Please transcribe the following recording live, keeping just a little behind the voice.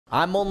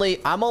I'm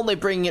only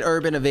bringing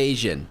urban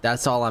evasion.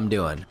 That's all I'm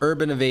doing.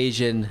 Urban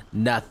evasion,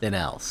 nothing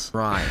else.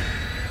 Right.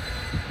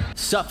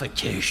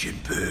 Suffocation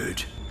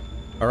bird.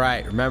 All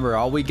right, remember,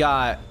 all we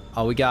got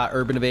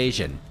urban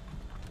evasion.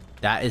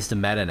 That is the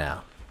meta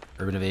now.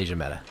 Urban evasion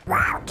meta.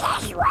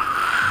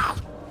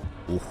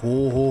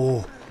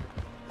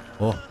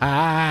 Oh,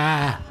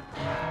 ah.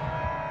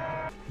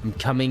 I'm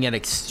coming at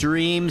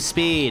extreme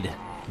speed.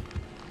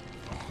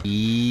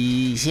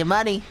 Easy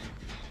money.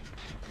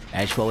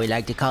 That's what we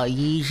like to call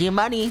easy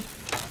money.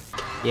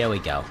 Here we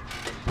go.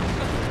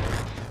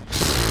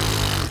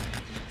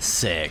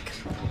 Sick.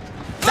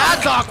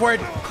 That's awkward.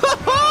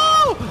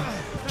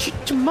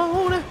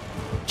 Chichamona.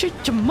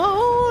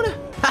 Chichamona.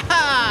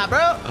 Haha,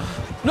 bro.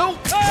 Nope.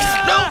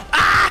 Nope.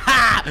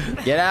 Ah!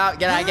 Get out.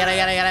 Get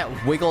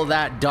out. Wiggle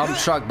that dump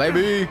truck,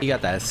 baby. You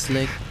got that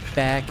slick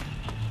back,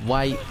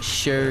 white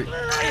shirt,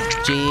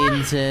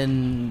 jeans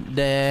in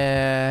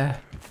there.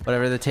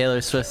 Whatever the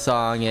Taylor Swift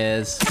song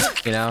is,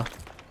 you know.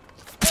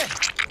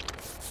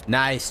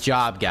 Nice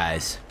job,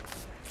 guys.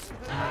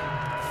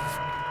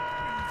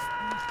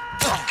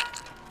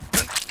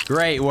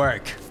 Great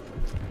work.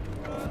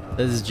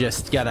 This is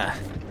just gonna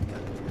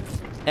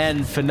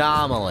end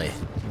phenomenally.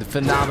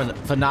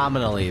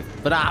 Phenomenally.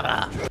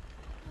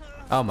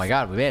 Oh my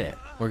god, we made it.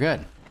 We're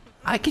good.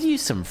 I could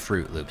use some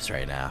Fruit Loops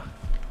right now.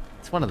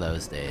 It's one of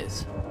those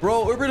days.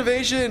 Bro, urban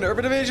evasion!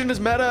 Urban evasion is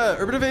meta!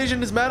 Urban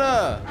evasion is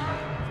meta!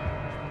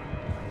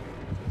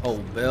 Oh,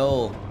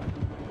 Bill.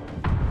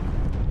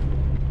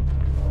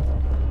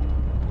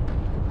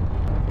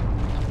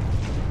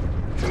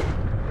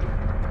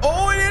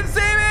 Oh, he didn't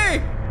see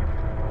me!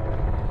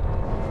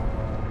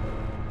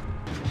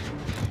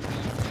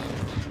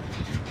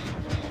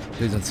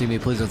 Please don't see me,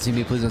 please don't see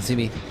me, please don't see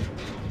me.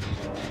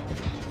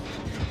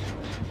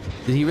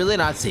 Did he really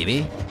not see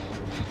me?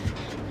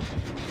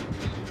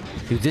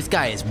 Dude, this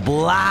guy is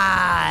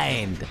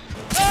blind!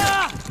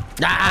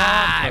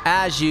 Ah!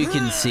 As you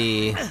can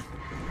see,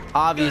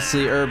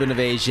 obviously urban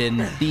evasion,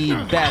 the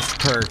best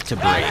perk to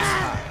bring.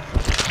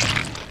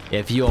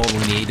 If you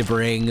only need to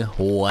bring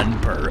one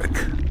perk.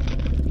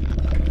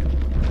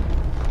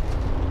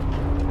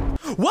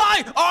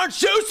 Why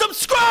aren't you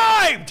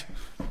subscribed?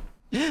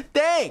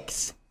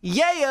 Thanks.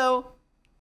 Yayo.